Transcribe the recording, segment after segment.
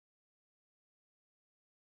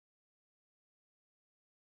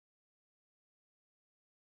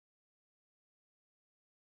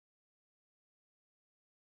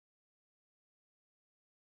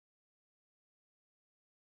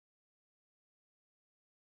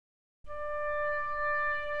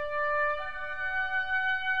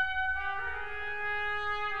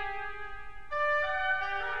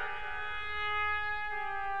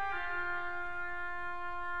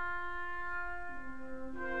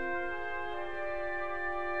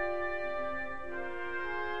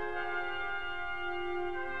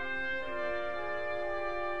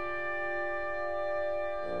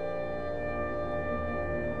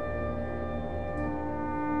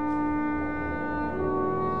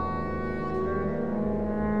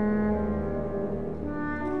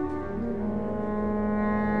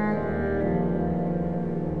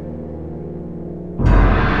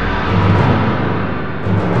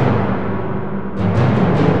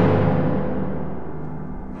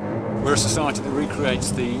We're a society that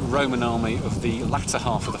recreates the Roman army of the latter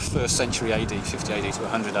half of the 1st century AD, 50 AD to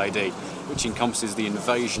 100 AD, which encompasses the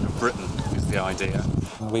invasion of Britain, is the idea.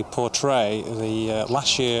 We portray the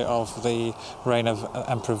last year of the reign of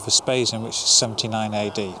Emperor Vespasian, which is 79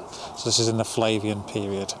 AD. So this is in the Flavian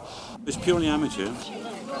period. It's purely amateur.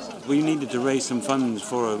 We needed to raise some funds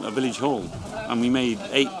for a village hall, and we made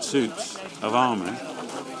 8 suits of armour,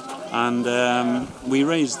 and we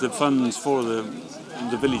raised the funds for the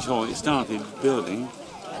village hall. It started building,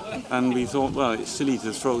 and we thought, well, it's silly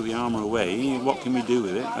to throw the armour away, what can we do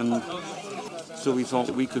with it? And so we thought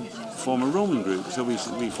we could form a Roman group, so we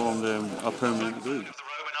formed a permanent group. The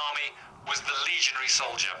Roman army was the legionary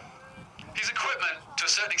soldier. His equipment, to a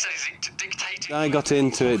certain extent, is dictated. I got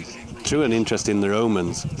into it through an interest in the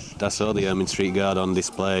Romans. I saw the Ermine Street Guard on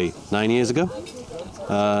display 9 years ago,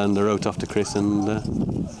 and I wrote off to Chris and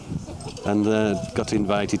got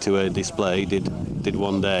invited to a display, did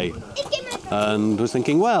one day, and was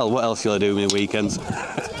thinking, well, what else shall I do in the weekends?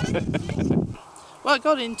 Well, I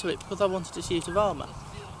got into it because I wanted a suit of armour,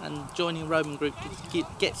 and joining a Roman group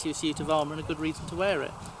gets you a suit of armour and a good reason to wear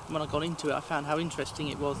it. And when I got into it, I found how interesting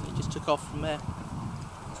it was, and it just took off from there.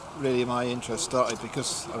 Really, my interest started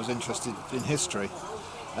because I was interested in history,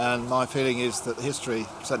 and my feeling is that the history,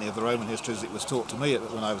 certainly of the Roman history as it was taught to me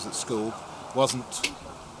when I was at school, wasn't,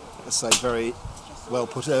 let's say, very well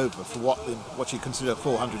put over for what you consider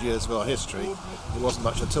 400 years of our history. It wasn't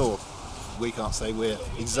much at all. We can't say we're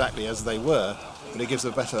exactly as they were, but it gives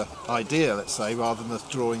a better idea, let's say, rather than the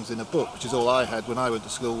drawings in a book, which is all I had when I went to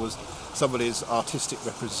school, was somebody's artistic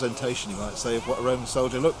representation, you might say, of what a Roman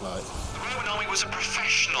soldier looked like. The Roman army was a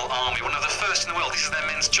professional army, one of the first in the world. This is their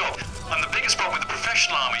men's job. And the biggest problem with the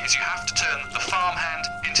professional army is you have to turn the farmhand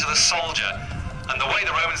into the soldier. And the way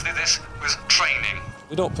the Romans did this was training.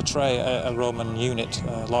 We don't portray a Roman unit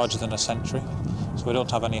larger than a century, so we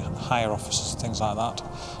don't have any higher officers and things like that.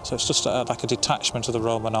 So it's just like a detachment of the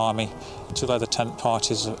Roman army, 2 leather tent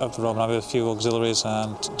parties of the Roman army, with a few auxiliaries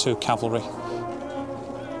and 2 cavalry.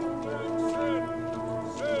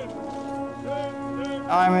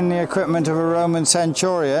 I'm in the equipment of a Roman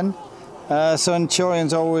centurion.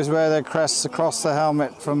 Centurions always wear their crests across the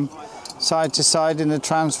helmet from side to side in a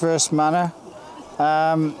transverse manner.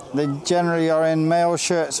 They generally are in mail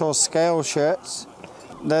shirts or scale shirts.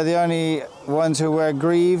 They're the only ones who wear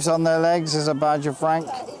greaves on their legs as a badge of rank.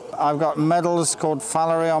 I've got medals called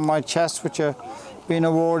Valory on my chest, which are being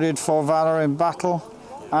awarded for valour in battle,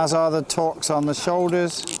 as are the torques on the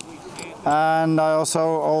shoulders. And I also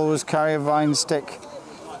always carry a vine stick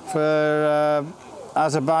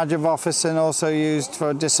as a badge of office, and also used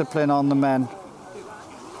for discipline on the men.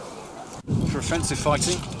 For offensive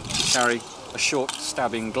fighting, you carry a short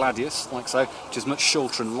stabbing gladius, like so, which is much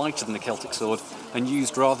shorter and lighter than the Celtic sword, and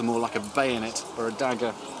used rather more like a bayonet or a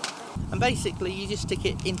dagger. And basically you just stick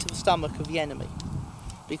it into the stomach of the enemy,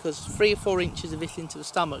 because 3 or 4 inches of it into the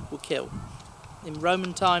stomach will kill. In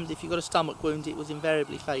Roman times, if you got a stomach wound, it was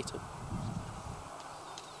invariably fatal.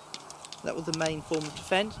 That was the main form of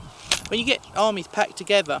defence. When you get armies packed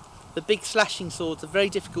together, the big slashing swords are very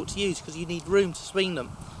difficult to use because you need room to swing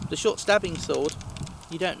them. The short stabbing sword,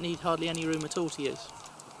 you don't need hardly any room at all to use.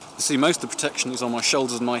 You see, most of the protection is on my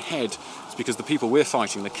shoulders and my head. It's because the people we're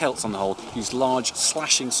fighting, the Celts on the whole, use large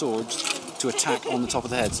slashing swords to attack on the top of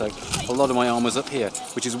the head. So a lot of my armour's up here,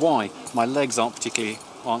 which is why my legs aren't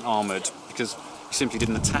armoured, because you simply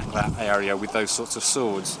didn't attack that area with those sorts of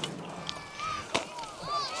swords.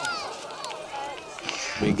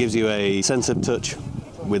 It gives you a sense of touch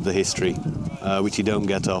with the history, which you don't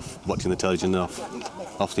get off watching the television,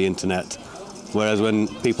 off the internet. Whereas when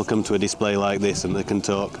people come to a display like this and they can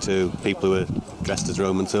talk to people who are dressed as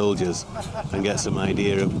Roman soldiers and get some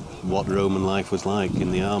idea of what Roman life was like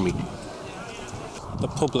in the army. The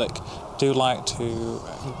public do like to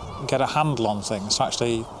get a handle on things, to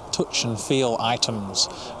actually touch and feel items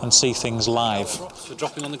and see things live. For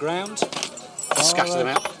dropping on the ground, scatter them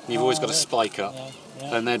out. You've always got a spike up,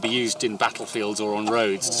 and they'd be used in battlefields or on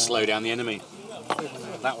roads to slow down the enemy.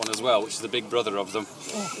 That one as well, which is the big brother of them,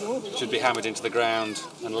 should be hammered into the ground,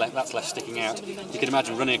 and that's left sticking out. You can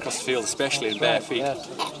imagine running across the field, especially in bare feet,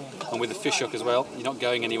 and with the fish hook as well. You're not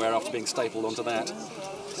going anywhere after being stapled onto that,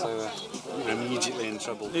 so you're immediately in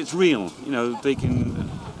trouble. It's real, you know, they can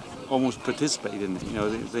almost participate in it, you know,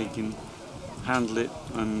 they can handle it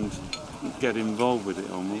and get involved with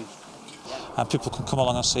it almost. And people can come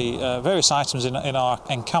along and see various items in our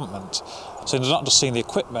encampment. So they're not just seeing the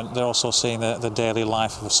equipment, they're also seeing the daily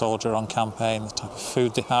life of a soldier on campaign, the type of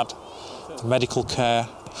food they had, the medical care,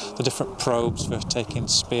 the different probes for taking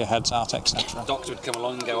spearheads out, etc. The doctor would come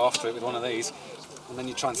along and go after it with one of these, and then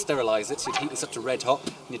you try and sterilise it, so you'd heat this up to red hot,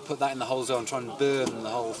 and you'd put that in the hole as well and try and burn the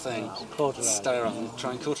whole thing, sterile, and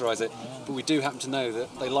try and cauterise it. But we do happen to know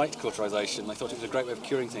that they liked cauterisation. They thought it was a great way of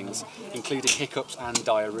curing things, including hiccups and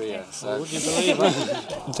diarrhoea. So, would you believe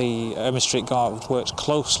it? The Ermine Street Guard works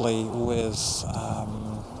closely with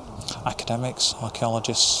academics,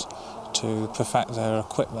 archaeologists, to perfect their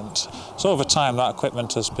equipment. So over time that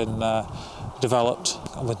equipment has been developed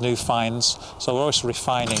with new finds, so we're always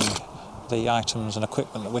refining the items and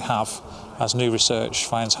equipment that we have as new research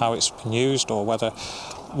finds how it's been used, or whether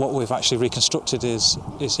what we've actually reconstructed is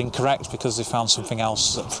incorrect because they found something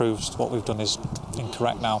else that proves what we've done is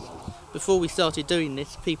incorrect now. Before we started doing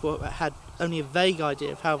this, people had only a vague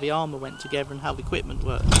idea of how the armour went together and how the equipment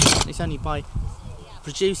worked. It's only by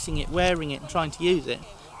producing it, wearing it and trying to use it,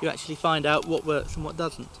 you actually find out what works and what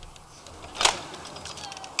doesn't.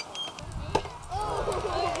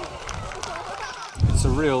 It's a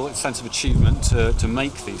real sense of achievement to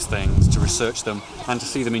make these things, to research them and to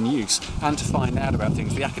see them in use and to find out about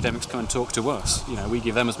things. The academics come and talk to us. You know, we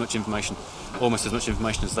give them as much information, almost as much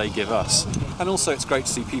information as they give us. And also it's great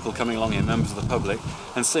to see people coming along here, members of the public,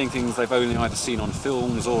 and seeing things they've only either seen on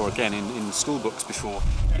films or again in school books before,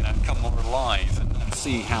 you know, come more alive and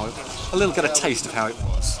see how it, get a taste of how it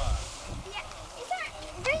was.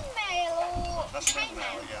 That's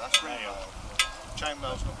ringmail, yeah, that's ringmail.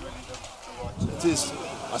 Chainmail's not really the right. It is,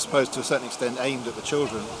 I suppose, to a certain extent aimed at the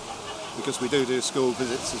children, because we do school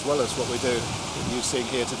visits as well as what we do you're seeing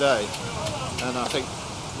here today. And I think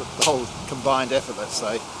the whole combined effort, let's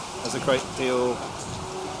say, has a great deal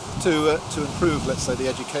to improve, let's say, the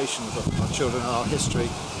education of our children and our history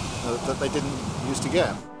that they didn't used to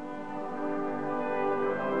get.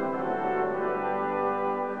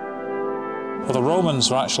 Well, the Romans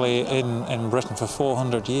were actually in Britain for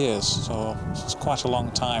 400 years, so it's quite a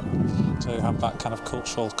long time to have that kind of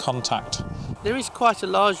cultural contact. There is quite a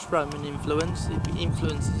large Roman influence. It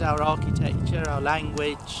influences our architecture, our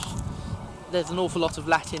language. There's an awful lot of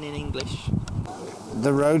Latin in English.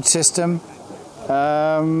 The road system,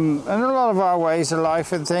 and a lot of our ways of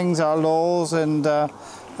life and things, our laws, and a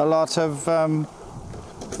lot of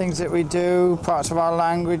things that we do, parts of our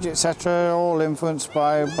language, etc., all influenced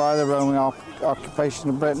by the Roman occupation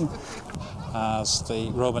of Britain. As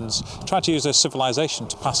the Romans tried to use their civilization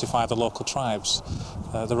to pacify the local tribes,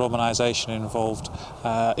 the Romanization involved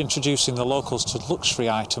introducing the locals to luxury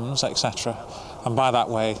items, etc., and by that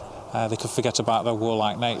way they could forget about their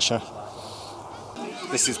warlike nature.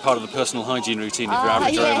 This is part of the personal hygiene routine of your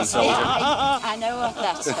average Roman soldier. I know what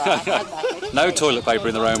that's for. No toilet paper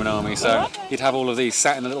in the Roman army, so you'd have all of these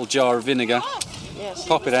sat in a little jar of vinegar,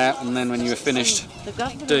 pop it out, and then when you were finished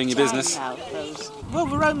doing your business. Well,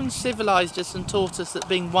 the Romans civilised us and taught us that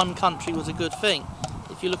being one country was a good thing.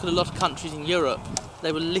 If you look at a lot of countries in Europe,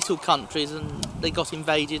 they were little countries and they got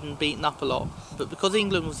invaded and beaten up a lot. But because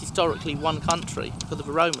England was historically one country, because of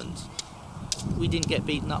the Romans, we didn't get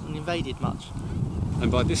beaten up and invaded much.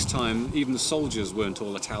 And by this time, even the soldiers weren't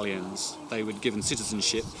all Italians. They were given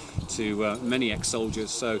citizenship to many ex-soldiers,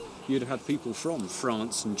 so you'd have had people from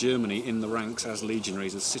France and Germany in the ranks as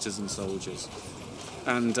legionaries, as citizen soldiers.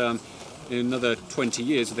 And in another 20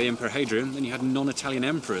 years with the Emperor Hadrian, then you had non-Italian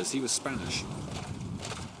emperors. He was Spanish.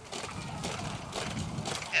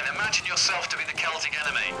 And imagine yourself to be the Celtic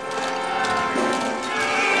enemy.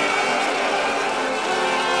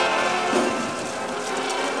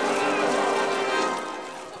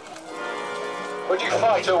 Would you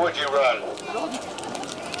fight or would you run? The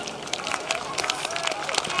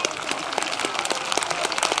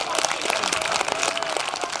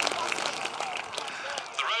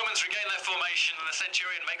Romans regain their formation and the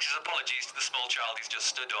centurion makes his apologies to the small child he's just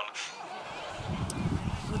stood on.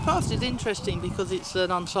 The past is interesting because it's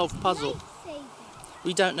an unsolved puzzle.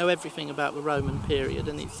 We don't know everything about the Roman period,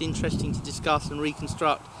 and it's interesting to discuss and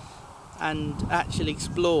reconstruct and actually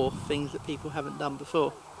explore things that people haven't done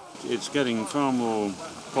before. It's getting far more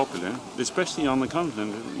popular, especially on the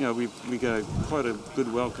continent. You know, we get quite a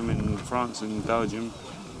good welcome in France and Belgium,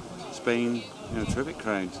 Spain, you know, terrific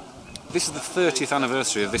crowds. This is the 30th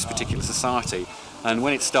anniversary of this particular society, and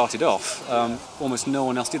when it started off, almost no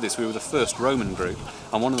one else did this. We were the first Roman group,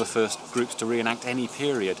 and one of the first groups to reenact any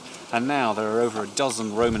period. And now there are over a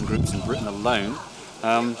dozen Roman groups in Britain alone,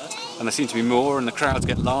 and there seem to be more, and the crowds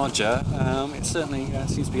get larger. It certainly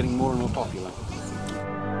seems to be getting more and more popular.